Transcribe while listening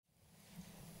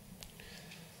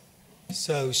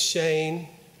So Shane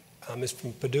is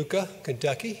from Paducah,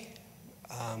 Kentucky.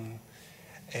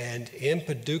 And in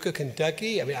Paducah,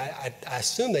 Kentucky, I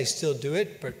assume they still do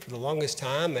it, but for the longest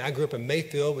time, I grew up in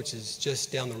Mayfield, which is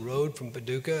just down the road from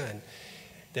Paducah, and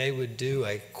they would do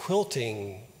a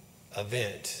quilting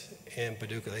event in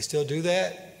Paducah. They still do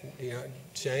that? You know,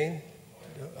 Shane?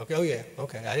 Okay. Oh, yeah.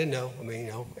 Okay. I didn't know.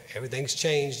 Everything's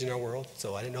changed in our world,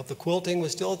 so I didn't know if the quilting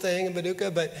was still a thing in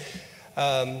Paducah, but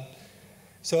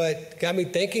so it got me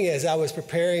thinking as I was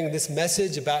preparing this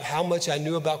message about how much I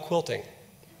knew about quilting.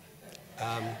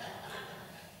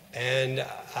 And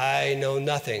I know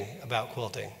nothing about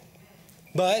quilting.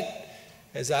 But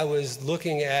as I was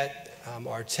looking at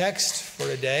our text for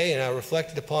today and I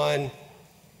reflected upon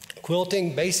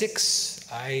quilting basics,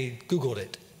 I Googled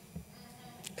it.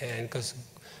 And because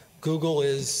Google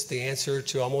is the answer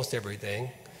to almost everything.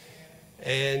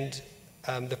 And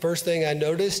the first thing I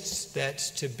noticed that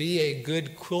to be a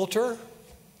good quilter,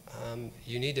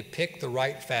 you need to pick the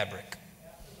right fabric.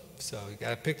 So you got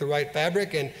to pick the right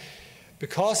fabric, and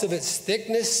because of its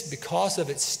thickness, because of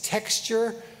its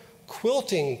texture,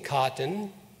 quilting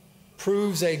cotton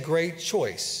proves a great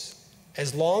choice.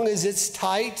 As long as it's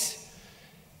tight,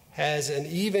 has an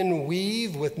even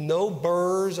weave with no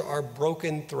burrs or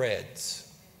broken threads.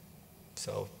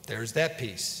 So there's that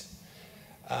piece.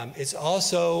 It's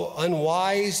also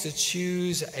unwise to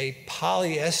choose a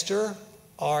polyester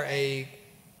or a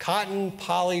cotton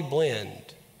poly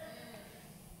blend.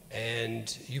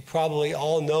 And you probably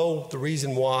all know the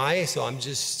reason why, so I'm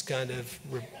just kind of,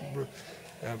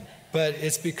 but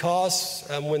it's because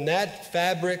when that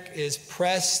fabric is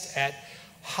pressed at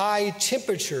high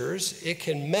temperatures, it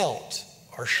can melt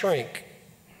or shrink.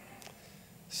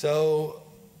 So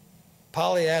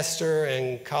polyester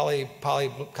and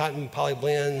cotton poly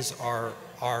blends are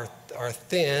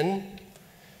thin,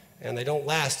 and they don't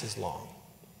last as long.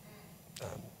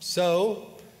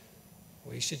 So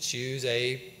we should choose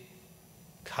a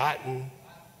cotton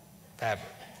fabric.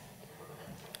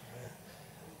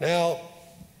 Now,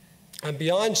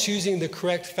 beyond choosing the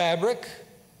correct fabric,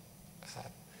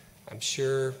 I'm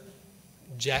sure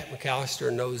Jack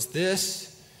McAllister knows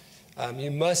this,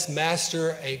 you must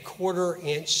master a 1/4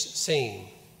 inch seam.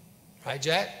 Right,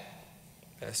 Jack?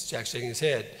 That's Jack shaking his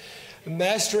head.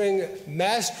 Mastering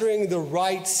the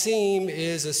right seam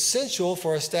is essential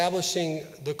for establishing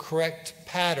the correct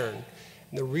pattern.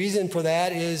 And the reason for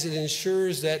that is it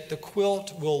ensures that the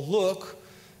quilt will look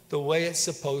the way it's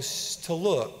supposed to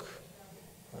look.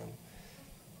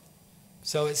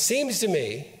 So it seems to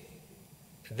me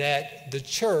that the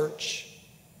church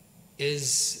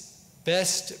is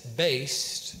best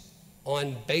based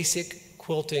on basic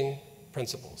quilting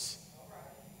principles.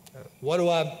 What do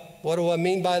I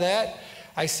mean by that?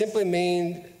 I simply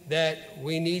mean that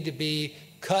we need to be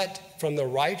cut from the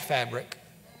right fabric,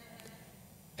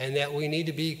 and that we need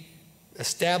to be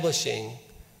establishing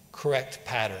correct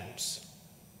patterns.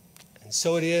 And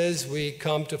so it is, we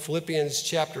come to Philippians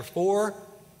chapter 4,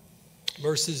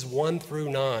 verses 1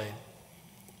 through 9,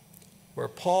 where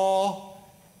Paul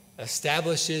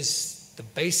establishes the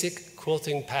basic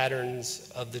quilting patterns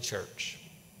of the church.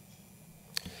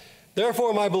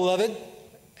 Therefore, my beloved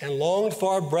and longed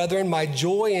for brethren, my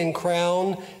joy and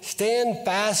crown, stand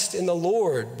fast in the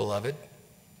Lord, beloved.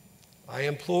 I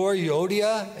implore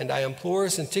Euodia and I implore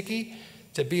Syntyche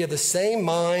to be of the same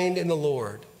mind in the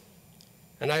Lord.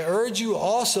 And I urge you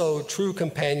also, true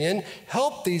companion,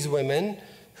 help these women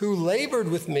who labored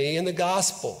with me in the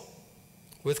gospel,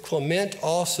 with Clement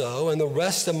also and the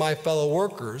rest of my fellow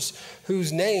workers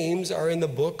whose names are in the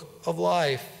book of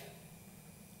life.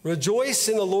 Rejoice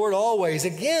in the Lord always.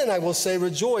 Again, I will say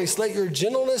rejoice. Let your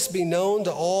gentleness be known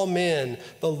to all men.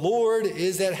 The Lord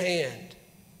is at hand.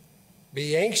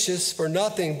 Be anxious for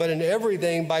nothing, but in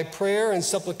everything by prayer and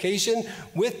supplication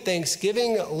with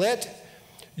thanksgiving, let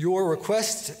your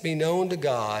requests be known to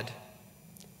God.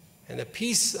 And the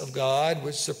peace of God,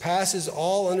 which surpasses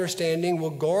all understanding, will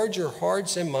guard your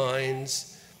hearts and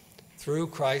minds through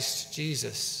Christ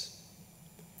Jesus.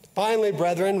 Finally,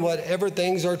 brethren, whatever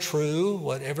things are true,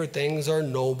 whatever things are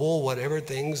noble, whatever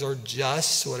things are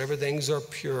just, whatever things are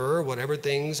pure, whatever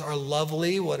things are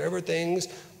lovely, whatever things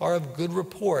are of good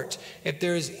report, if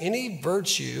there is any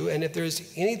virtue and if there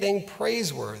is anything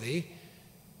praiseworthy,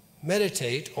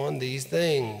 meditate on these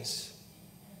things.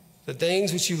 The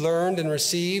things which you learned and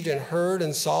received and heard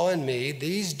and saw in me,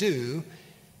 these do,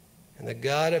 and the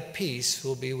God of peace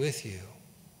will be with you.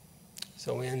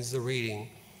 So ends the reading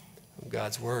of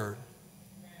God's word.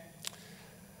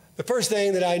 The first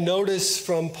thing that I notice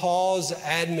from Paul's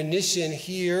admonition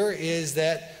here is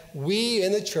that we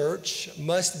in the church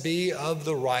must be of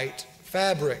the right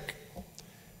fabric.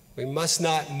 We must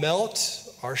not melt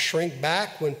or shrink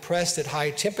back when pressed at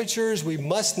high temperatures. We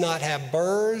must not have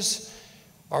burrs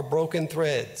or broken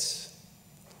threads.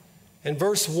 In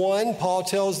verse 1, Paul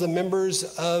tells the members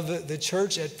of the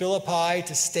church at Philippi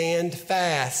to stand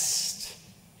fast.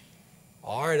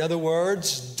 Or, in other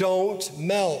words, don't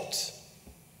melt.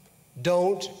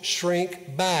 Don't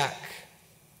shrink back.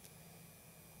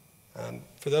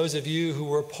 For those of you who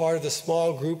were part of the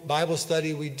small group Bible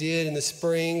study we did in the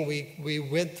spring, we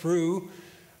went through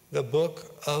the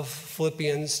book of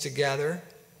Philippians together.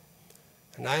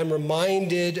 And I am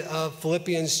reminded of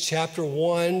Philippians chapter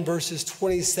 1, verses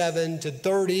 27 to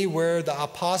 30, where the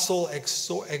apostle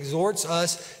exhorts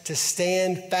us to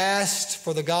stand fast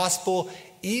for the gospel,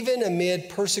 even amid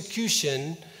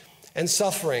persecution and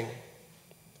suffering.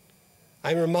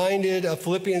 I'm reminded of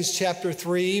Philippians chapter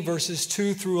 3, verses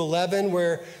 2 through 11,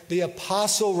 where the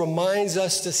apostle reminds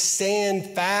us to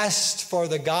stand fast for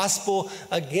the gospel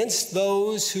against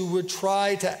those who would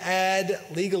try to add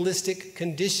legalistic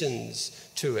conditions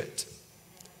to it.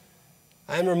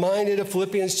 I'm reminded of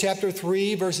Philippians chapter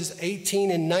 3, verses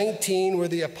 18 and 19, where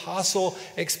the apostle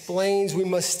explains we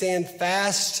must stand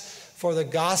fast for the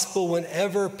gospel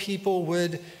whenever people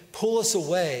would pull us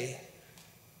away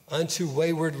unto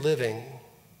wayward living.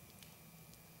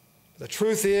 The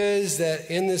truth is that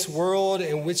in this world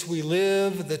in which we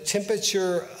live, the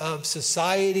temperature of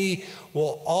society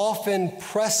will often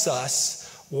press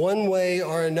us one way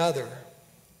or another.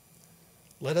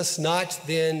 Let us not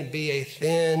then be a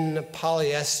thin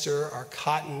polyester or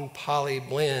cotton poly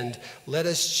blend. Let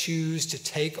us choose to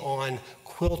take on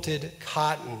quilted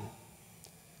cotton.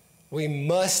 We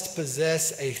must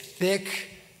possess a thick,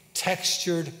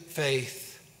 textured faith.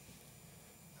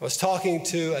 I was talking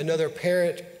to another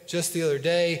parent just the other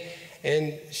day,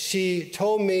 and she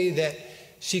told me that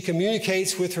she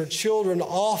communicates with her children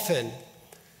often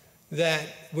that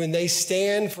when they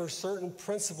stand for certain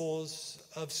principles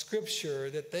of Scripture,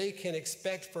 that they can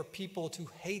expect for people to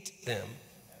hate them.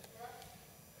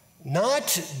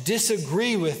 Not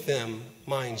disagree with them,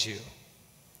 mind you.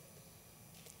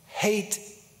 Hate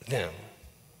them.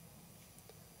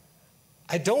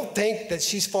 I don't think that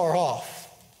she's far off.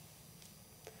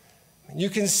 You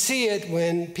can see it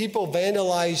when people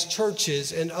vandalize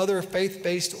churches and other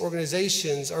faith-based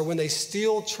organizations, or when they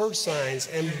steal church signs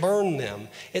and burn them.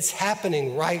 It's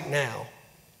happening right now.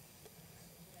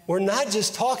 We're not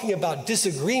just talking about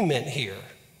disagreement here.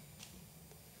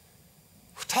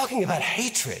 We're talking about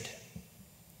hatred.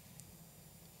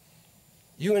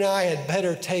 You and I had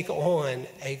better take on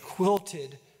a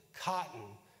quilted cotton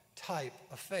type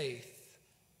of faith.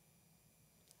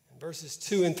 Verses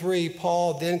 2 and 3,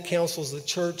 Paul then counsels the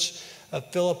church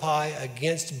of Philippi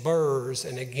against burrs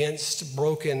and against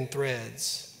broken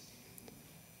threads.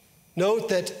 Note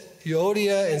that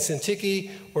Euodia and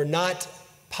Syntyche were not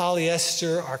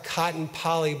polyester or cotton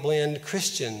poly blend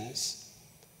Christians.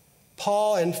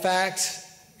 Paul, in fact,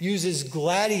 uses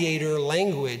gladiator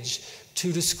language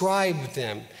to describe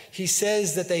them. He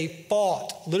says that they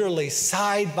fought literally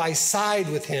side by side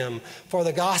with him for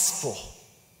the gospel.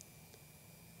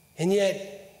 And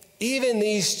yet, even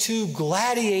these two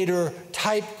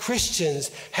gladiator-type Christians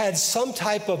had some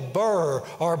type of burr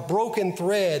or broken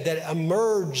thread that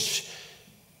emerged,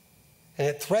 and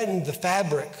it threatened the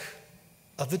fabric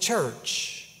of the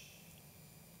church.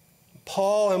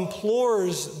 Paul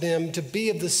implores them to be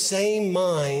of the same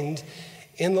mind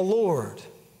in the Lord.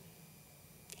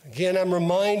 Again, I'm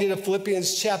reminded of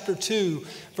Philippians chapter 2,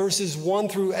 verses 1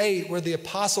 through 8, where the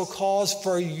apostle calls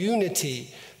for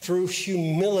unity through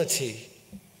humility.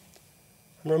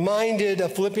 I'm reminded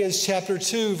of Philippians chapter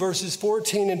 2, verses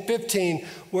 14 and 15,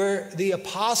 where the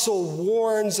apostle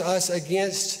warns us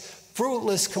against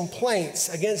fruitless complaints,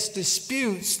 against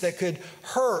disputes that could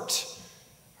hurt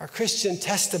our Christian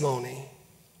testimony.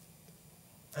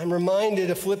 I'm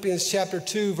reminded of Philippians chapter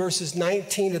 2, verses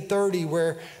 19 to 30,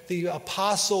 where the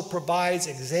apostle provides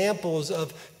examples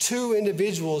of two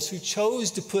individuals who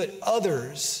chose to put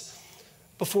others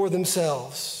before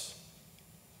themselves.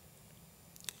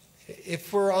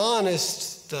 If we're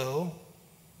honest, though,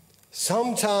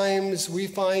 sometimes we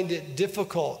find it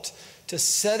difficult to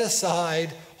set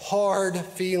aside hard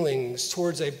feelings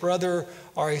towards a brother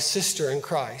or a sister in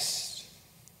Christ.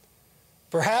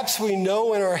 Perhaps we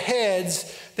know in our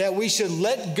heads that we should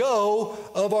let go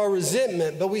of our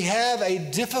resentment, but we have a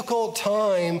difficult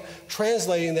time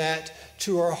translating that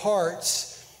to our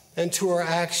hearts and to our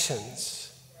actions.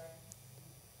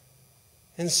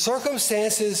 In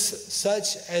circumstances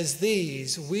such as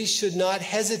these, we should not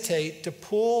hesitate to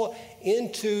pull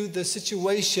into the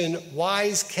situation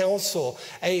wise counsel,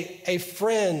 a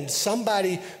friend,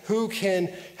 somebody who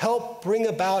can help bring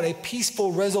about a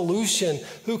peaceful resolution,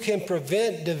 who can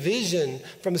prevent division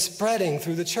from spreading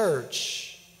through the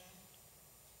church.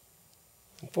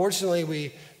 Unfortunately,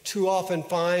 we too often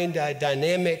find a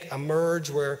dynamic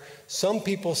emerge where some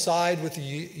people side with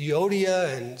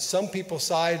Euodia and some people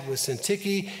side with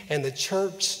Syntyche, and the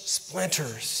church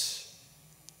splinters.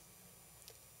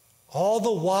 All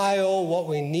the while, what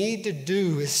we need to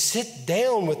do is sit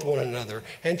down with one another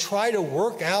and try to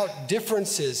work out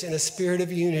differences in a spirit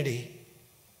of unity.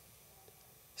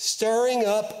 Stirring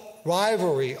up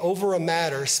rivalry over a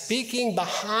matter, speaking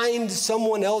behind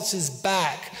someone else's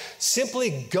back,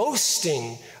 simply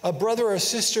ghosting a brother or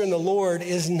sister in the Lord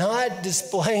is not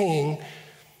displaying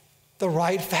the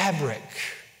right fabric.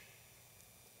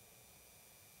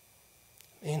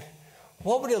 I mean,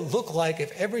 what would it look like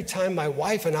if every time my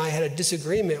wife and I had a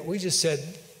disagreement, we just said,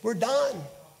 we're done?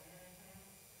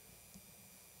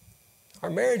 Our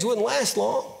marriage wouldn't last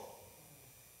long.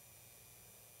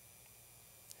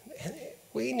 And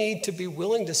we need to be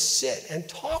willing to sit and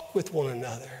talk with one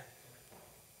another,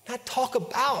 not talk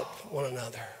about one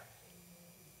another.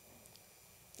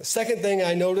 The second thing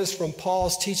I noticed from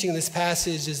Paul's teaching this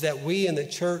passage is that we in the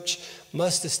church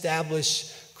must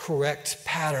establish correct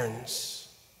patterns.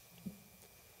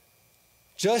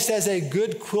 Just as a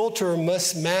good quilter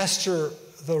must master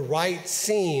the right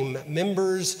seam,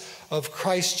 members of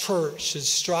Christ Church should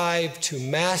strive to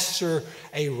master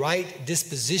a right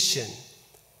disposition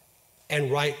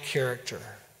and right character.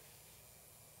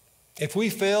 If we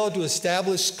fail to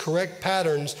establish correct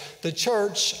patterns, the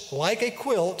church, like a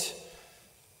quilt,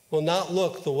 will not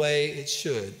look the way it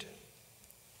should.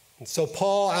 And so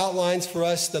Paul outlines for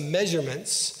us the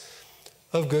measurements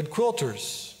of good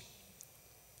quilters.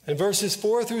 In verses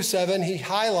 4 through 7, he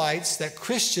highlights that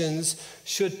Christians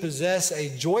should possess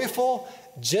a joyful,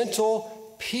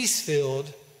 gentle,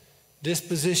 peace-filled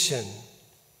disposition.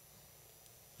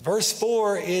 Verse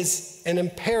 4 is an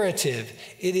imperative.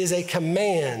 It is a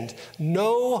command.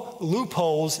 No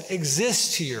loopholes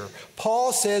exist here.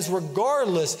 Paul says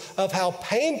regardless of how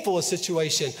painful a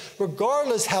situation,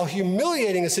 regardless how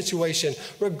humiliating a situation,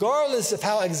 regardless of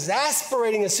how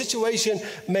exasperating a situation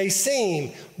may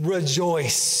seem,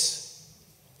 rejoice.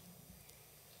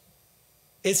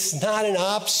 It's not an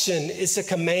option, it's a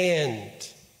command.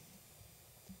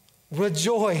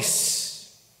 Rejoice.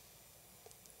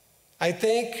 I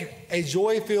think a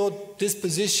joy-filled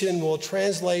disposition will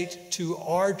translate to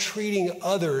our treating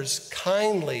others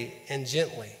kindly and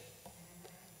gently.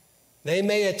 They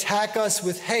may attack us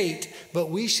with hate, but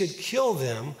we should kill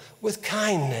them with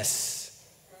kindness.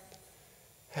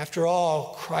 After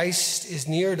all, Christ is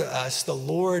near to us. The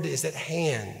Lord is at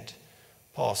hand,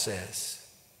 Paul says.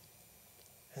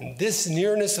 And this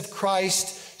nearness of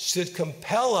Christ should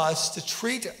compel us to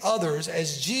treat others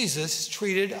as Jesus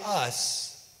treated us.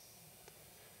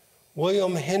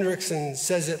 William Hendrickson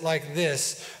says it like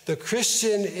this: the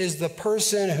Christian is the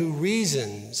person who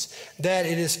reasons that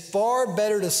it is far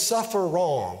better to suffer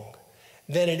wrong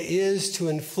than it is to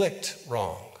inflict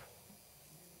wrong.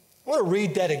 I want to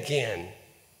read that again.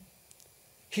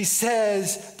 He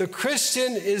says, the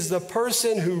Christian is the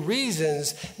person who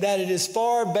reasons that it is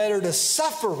far better to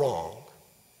suffer wrong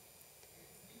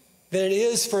than it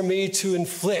is for me to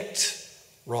inflict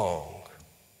wrong.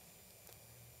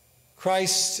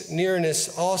 Christ's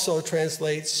nearness also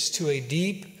translates to a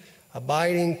deep,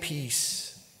 abiding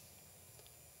peace.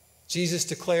 Jesus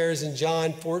declares in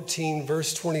John 14,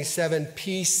 verse 27,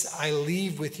 "Peace I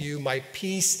leave with you, my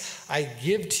peace I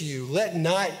give to you. Let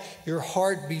not your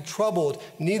heart be troubled,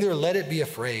 neither let it be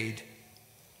afraid."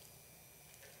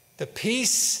 The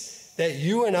peace that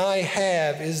you and I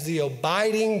have is the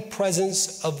abiding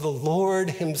presence of the Lord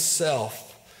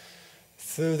himself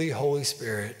through the Holy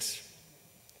Spirit.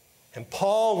 And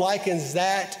Paul likens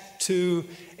that to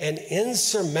an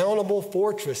insurmountable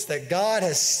fortress that God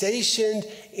has stationed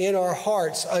in our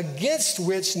hearts, against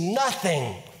which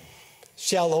nothing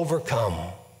shall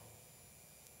overcome.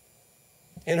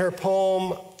 In her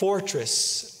poem,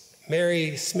 Fortress,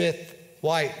 Mary Smith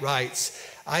White writes,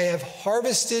 "I have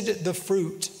harvested the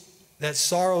fruit that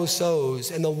sorrow sows,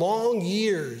 and the long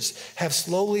years have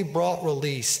slowly brought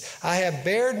release. I have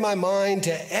bared my mind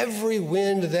to every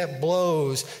wind that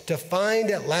blows, to find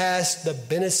at last the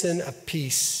benison of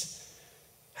peace.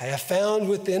 I have found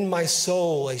within my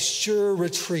soul a sure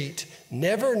retreat.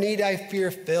 Never need I fear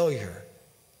failure.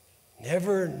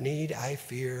 Never need I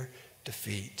fear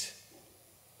defeat."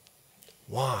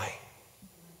 Why?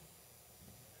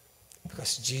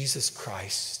 because Jesus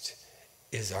Christ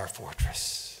is our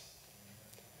fortress.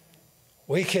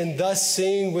 We can thus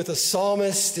sing with the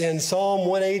psalmist in Psalm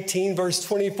 118, verse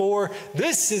 24,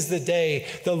 "This is the day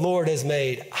the Lord has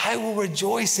made. I will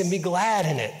rejoice and be glad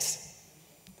in it."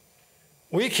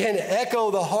 We can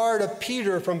echo the heart of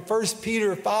Peter from 1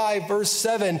 Peter 5, verse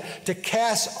 7, to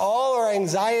cast all our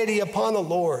anxiety upon the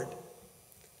Lord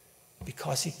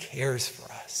because he cares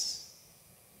for us.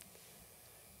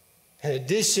 In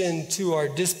addition to our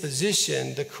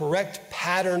disposition, the correct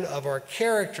pattern of our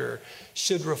character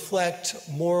should reflect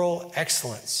moral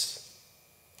excellence.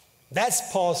 That's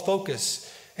Paul's focus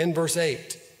in verse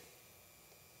 8.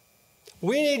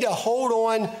 We need to hold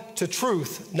on to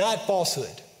truth, not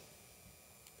falsehood.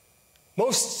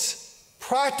 Most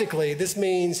practically, this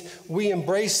means we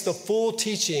embrace the full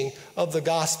teaching of the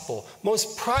gospel.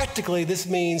 Most practically, this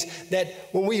means that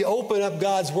when we open up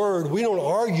God's word, we don't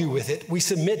argue with it, we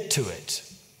submit to it.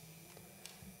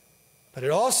 But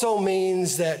it also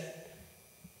means that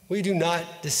we do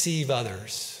not deceive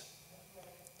others.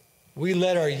 We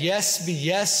let our yes be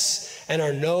yes and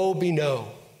our no be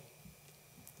no.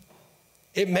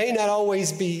 It may not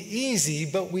always be easy,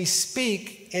 but we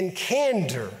speak in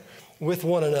candor with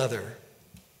one another.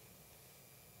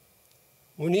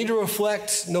 We need to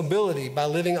reflect nobility by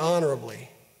living honorably.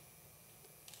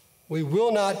 We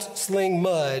will not sling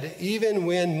mud even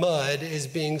when mud is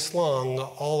being slung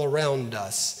all around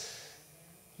us.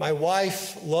 My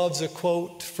wife loves a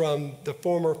quote from the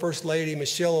former First Lady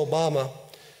Michelle Obama,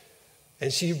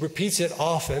 and she repeats it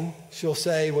often. She'll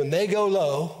say, "When they go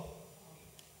low,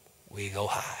 we go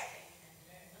high."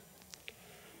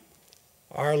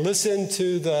 Or listen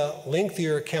to the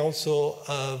lengthier counsel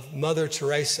of Mother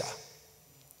Teresa,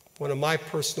 one of my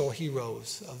personal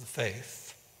heroes of the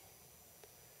faith.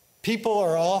 People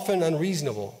are often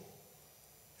unreasonable,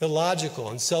 illogical,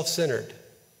 and self-centered.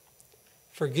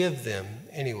 Forgive them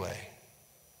anyway.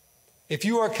 If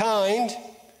you are kind,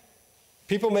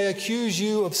 people may accuse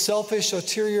you of selfish,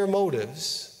 ulterior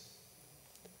motives.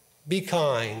 Be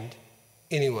kind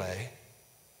anyway.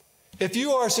 If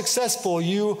you are successful,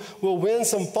 you will win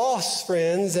some false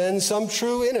friends and some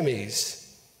true enemies.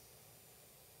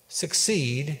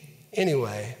 Succeed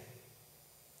anyway.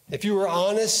 If you are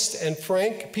honest and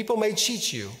frank, people may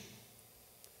cheat you.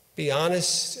 Be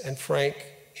honest and frank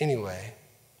anyway.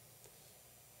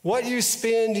 What you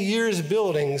spend years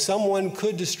building, someone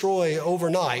could destroy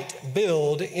overnight.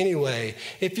 Build anyway.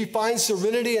 If you find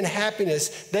serenity and happiness,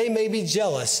 they may be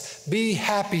jealous. Be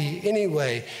happy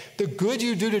anyway. The good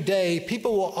you do today,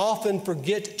 people will often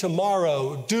forget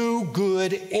tomorrow. Do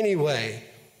good anyway.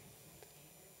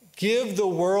 Give the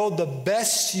world the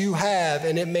best you have,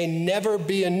 and it may never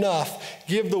be enough.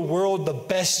 Give the world the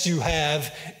best you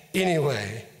have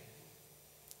anyway.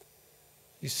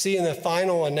 You see, in the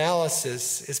final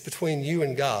analysis, it's between you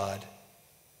and God.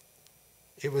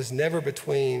 It was never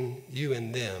between you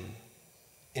and them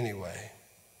anyway.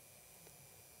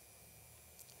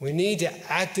 We need to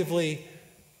actively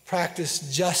practice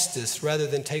justice rather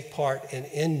than take part in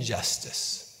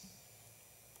injustice.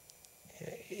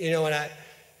 And I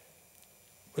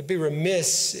would be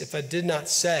remiss if I did not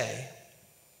say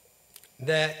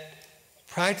that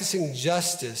practicing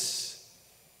justice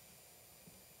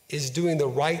is doing the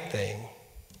right thing.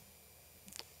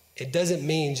 It doesn't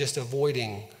mean just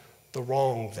avoiding the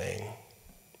wrong thing.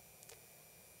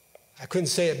 I couldn't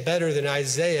say it better than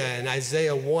Isaiah. In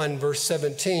Isaiah 1, verse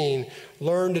 17,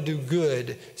 learn to do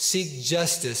good, seek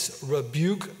justice,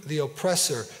 rebuke the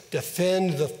oppressor,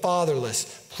 defend the fatherless,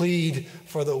 plead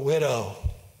for the widow.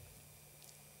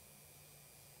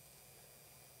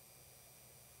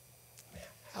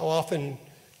 How often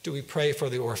do we pray for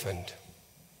the orphaned?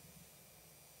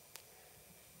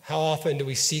 How often do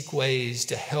we seek ways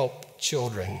to help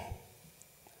children?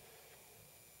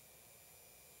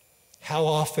 How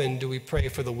often do we pray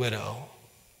for the widow?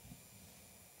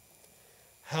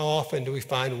 How often do we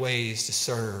find ways to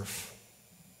serve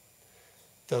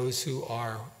those who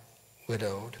are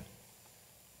widowed?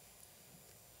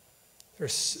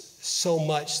 There's so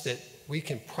much that we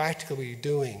can practically be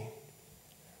doing.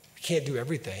 We can't do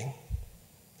everything,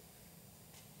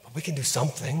 but we can do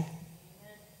something.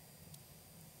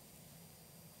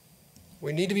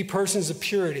 We need to be persons of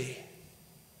purity,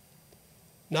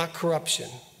 not corruption.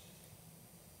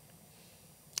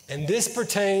 And this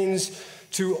pertains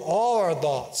to all our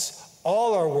thoughts,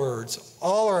 all our words,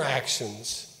 all our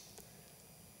actions.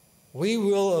 We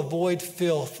will avoid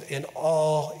filth in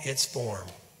all its form.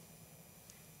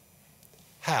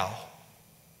 How?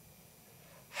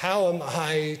 How am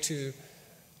I to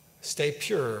stay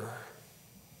pure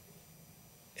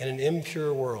in an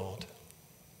impure world?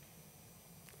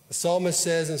 The psalmist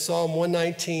says in Psalm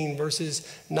 119, verses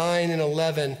 9 and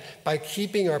 11, by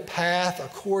keeping our path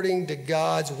according to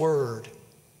God's word,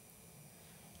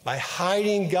 by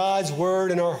hiding God's word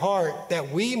in our heart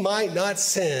that we might not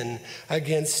sin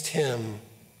against him.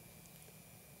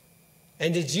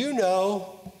 And did you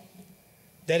know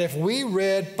that if we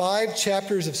read 5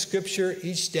 chapters of Scripture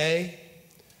each day,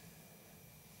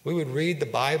 we would read the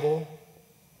Bible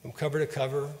from cover to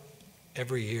cover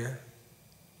every year?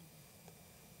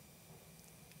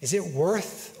 Is it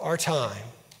worth our time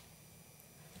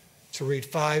to read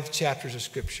 5 chapters of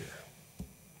Scripture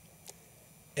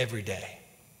every day?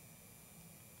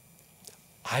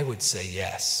 I would say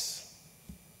yes.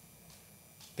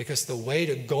 Because the way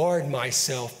to guard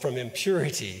myself from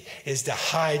impurity is to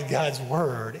hide God's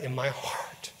word in my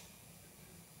heart.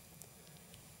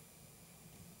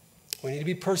 We need to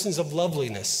be persons of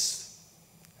loveliness,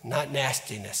 not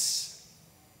nastiness.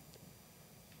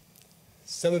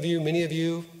 Some of you, many of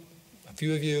you, a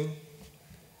few of you,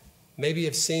 maybe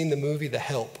have seen the movie The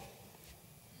Help.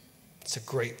 It's a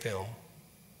great film.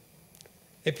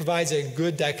 It provides a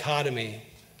good dichotomy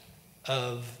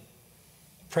of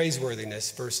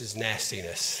praiseworthiness versus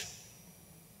nastiness.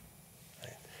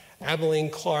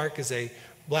 Abilene Clark is a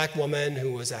black woman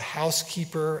who was a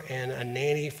housekeeper and a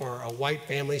nanny for a white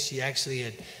family. She actually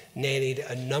had nannied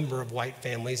a number of white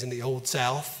families in the Old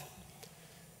South.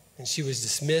 And she was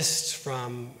dismissed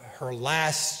from her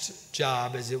last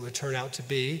job, as it would turn out to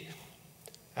be,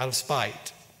 out of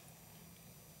spite.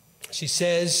 She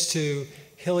says to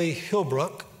Hilly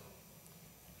Hilbrook,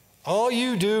 all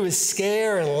you do is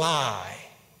scare and lie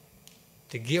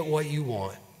to get what you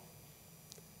want.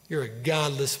 You're a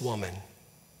godless woman.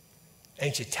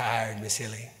 Ain't you tired, Miss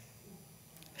Hilly?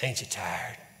 Ain't you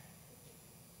tired?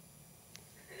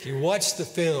 If you watch the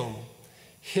film,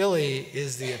 Hilly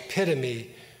is the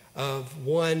epitome of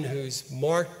one who's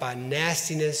marked by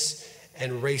nastiness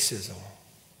and racism.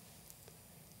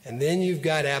 And then you've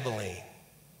got Abilene,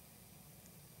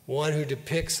 one who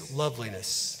depicts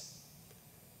loveliness,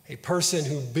 a person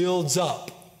who builds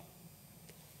up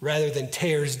rather than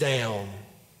tears down.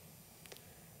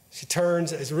 She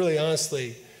turns, it's really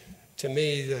honestly, to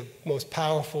me, the most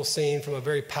powerful scene from a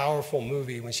very powerful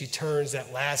movie when she turns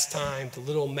that last time to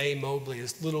little May Mobley,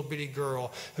 this little bitty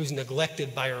girl who's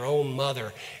neglected by her own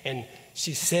mother. And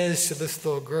she says to this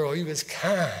little girl, you was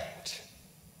kind,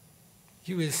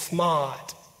 you was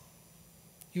smart,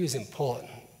 you was important.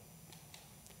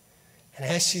 And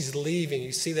as she's leaving,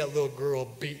 you see that little girl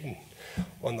beaten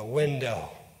on the window,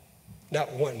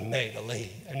 not wanting May to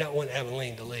leave, or not wanting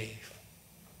Abilene to leave.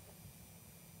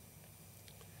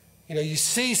 You know, you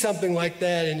see something like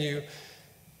that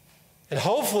and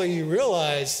hopefully you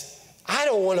realize, I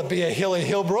don't want to be a Hilly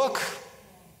Hilbrook.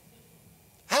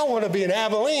 I want to be an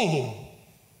Abilene.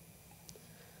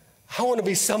 I want to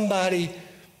be somebody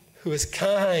who is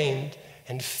kind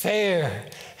and fair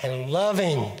and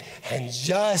loving and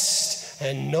just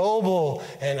and noble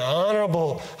and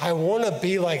honorable. I want to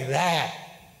be like that.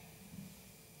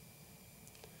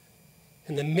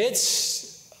 In the midst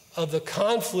of the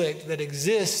conflict that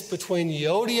exists between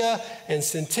Euodia and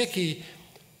Syntyche,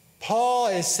 Paul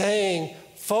is saying,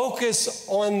 focus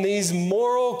on these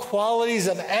moral qualities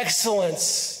of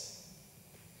excellence.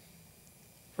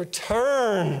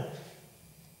 Return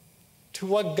to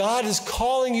what God is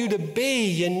calling you to be,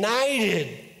 united,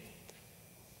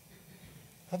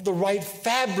 of the right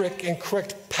fabric and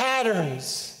correct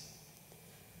patterns,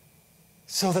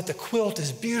 so that the quilt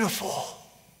is beautiful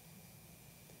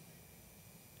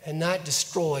and not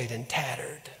destroyed and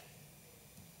tattered.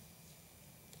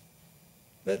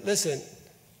 But listen,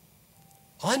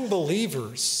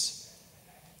 unbelievers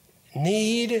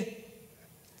need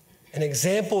an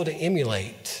example to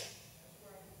emulate.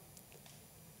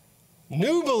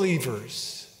 New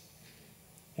believers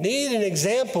need an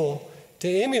example to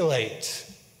emulate.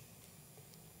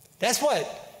 That's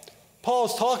what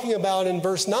Paul's talking about in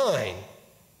verse 9.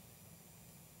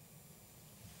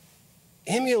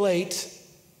 Emulate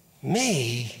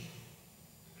me.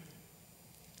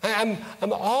 I'm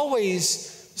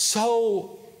always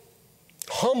so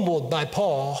humbled by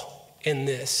Paul in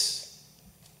this.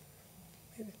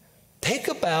 Think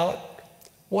about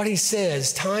what he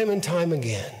says time and time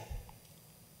again.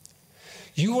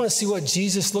 You want to see what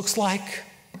Jesus looks like?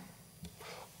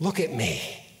 Look at me.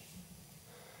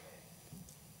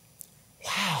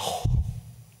 Wow.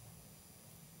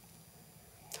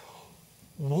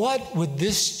 What would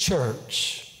this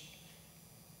church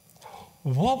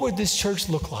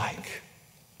look like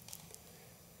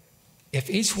if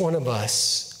each one of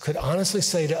us could honestly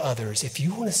say to others, if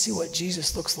you want to see what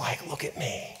Jesus looks like, look at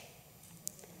me.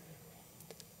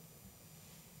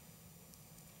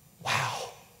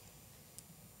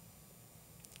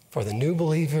 for the new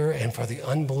believer and for the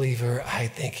unbeliever, I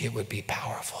think it would be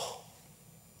powerful.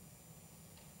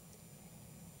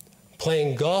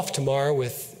 Playing golf tomorrow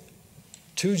with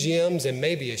 2 Jims and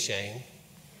maybe a Shane.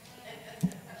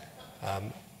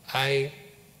 I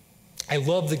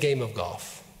love the game of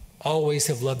golf. Always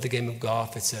have loved the game of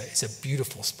golf. It's a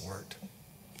beautiful sport.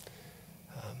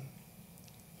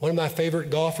 One of my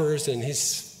favorite golfers, and he's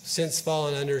since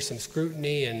fallen under some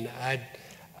scrutiny, and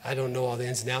I don't know all the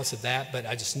ins and outs of that, but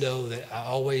I just know that I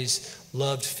always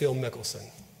loved Phil Mickelson.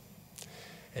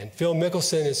 And Phil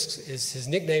Mickelson, his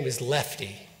nickname is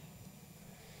Lefty.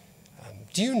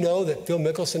 Do you know that Phil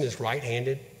Mickelson is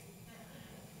right-handed?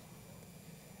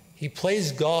 He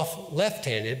plays golf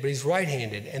left-handed, but he's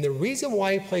right-handed. And the reason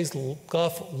why he plays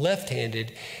golf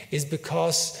left-handed is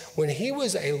because when he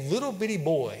was a little bitty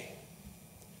boy,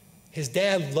 his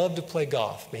dad loved to play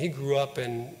golf. I mean, he grew up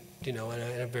in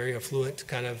a very affluent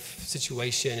kind of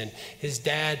situation, and his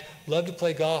dad loved to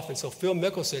play golf. And so Phil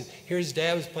Mickelson, here his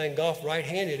dad was playing golf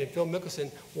right-handed, and Phil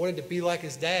Mickelson wanted to be like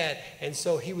his dad, and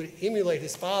so he would emulate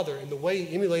his father. And the way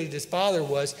he emulated his father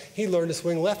was he learned to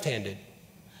swing left-handed.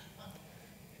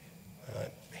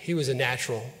 He was a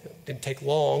natural. It didn't take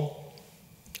long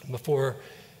before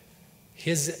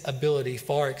his ability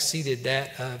far exceeded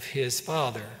that of his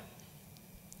father.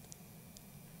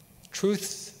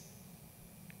 Truth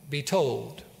be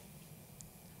told,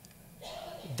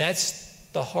 that's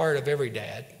the heart of every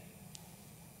dad.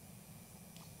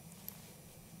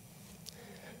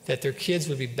 That their kids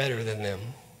would be better than them.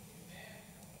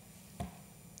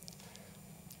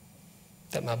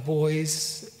 That my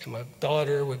boys and my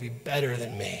daughter would be better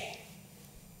than me.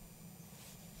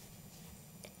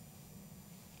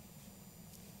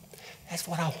 That's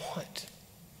what I want.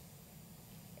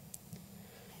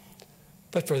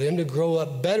 But for them to grow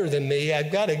up better than me,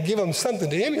 I've got to give them something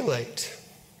to emulate.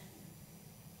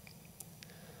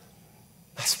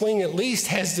 My swing at least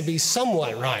has to be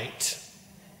somewhat right,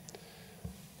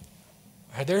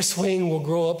 or their swing will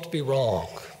grow up to be wrong.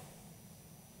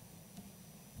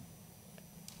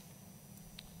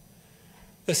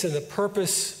 Listen, the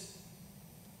purpose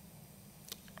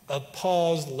of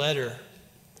Paul's letter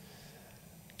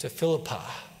to Philippi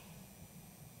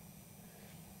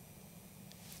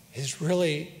is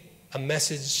really a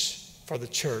message for the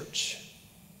church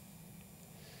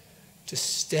to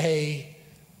stay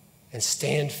and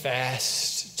stand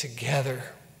fast together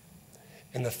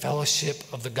in the fellowship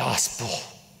of the gospel.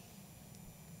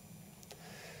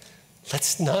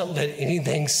 Let's not let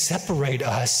anything separate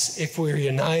us if we're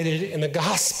united in the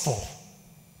gospel.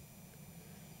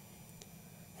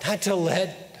 Not to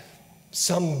let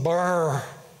some burr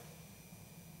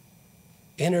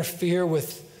interfere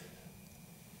with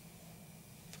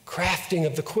the crafting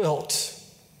of the quilt.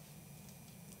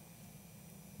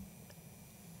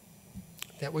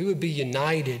 That we would be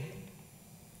united.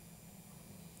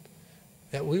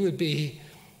 That we would be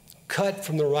cut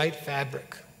from the right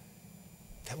fabric.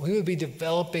 That we would be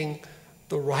developing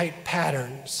the right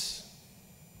patterns.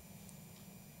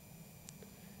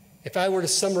 If I were to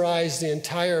summarize the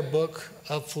entire book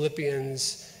of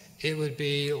Philippians, it would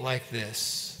be like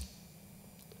this.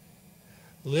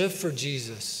 Live for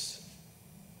Jesus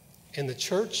in the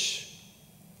church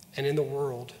and in the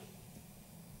world.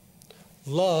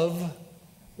 Love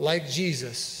like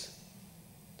Jesus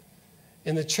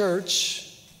in the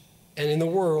church and in the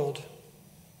world.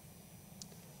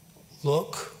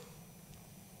 Look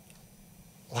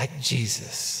like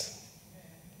Jesus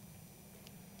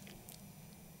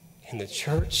in the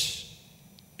church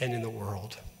and in the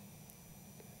world.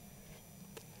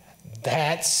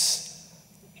 That's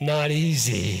not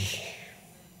easy,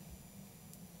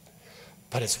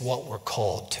 but it's what we're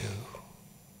called to.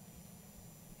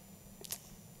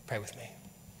 Pray with me.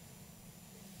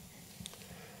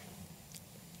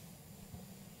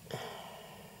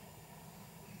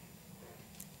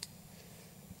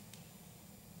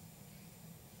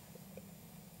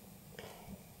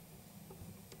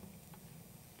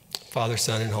 Father,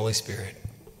 Son, and Holy Spirit,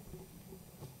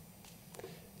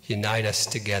 unite us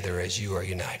together as you are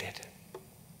united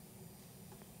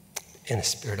in a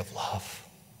spirit of love.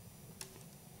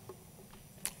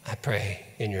 I pray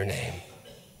in your name.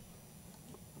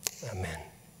 Amen.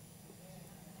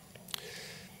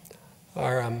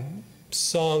 Our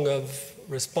song of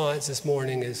response this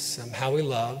morning is How He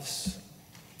Loves.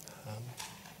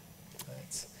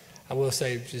 I will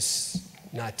say, just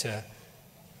not to...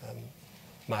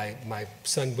 My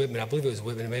son Whitman, I believe it was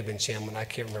Whitman, it may have been Chamlin, I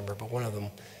can't remember, but one of them,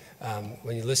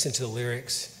 when you listen to the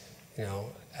lyrics,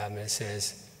 it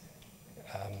says,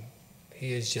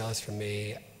 he is jealous for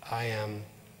me, I am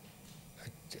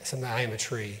a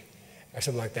tree. or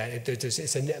something like that.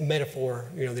 It's a metaphor,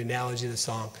 the analogy of the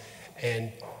song.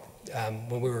 And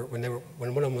when one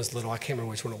of them was little, I can't remember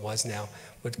which one it was now,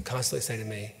 would constantly say to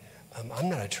me, I'm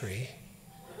not a tree.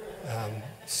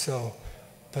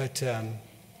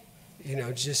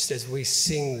 Just as we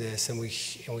sing this and we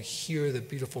hear the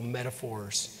beautiful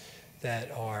metaphors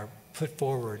that are put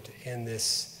forward in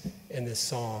this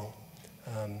song,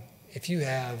 if you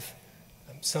have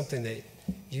something that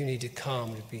you need to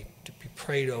come to be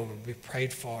prayed over, be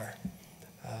prayed for,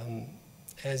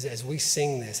 as we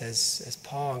sing this, as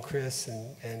Paul and Chris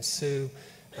and Sue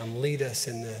lead us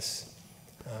in this,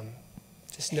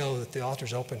 just know that the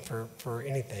altar's open for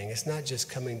anything. It's not just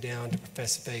coming down to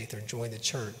profess faith or join the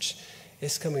church.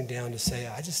 It's coming down to say,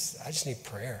 I just need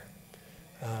prayer,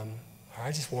 or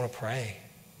I just want to pray.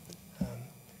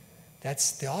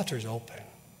 The altar's open.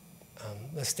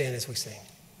 Let's stand as we sing.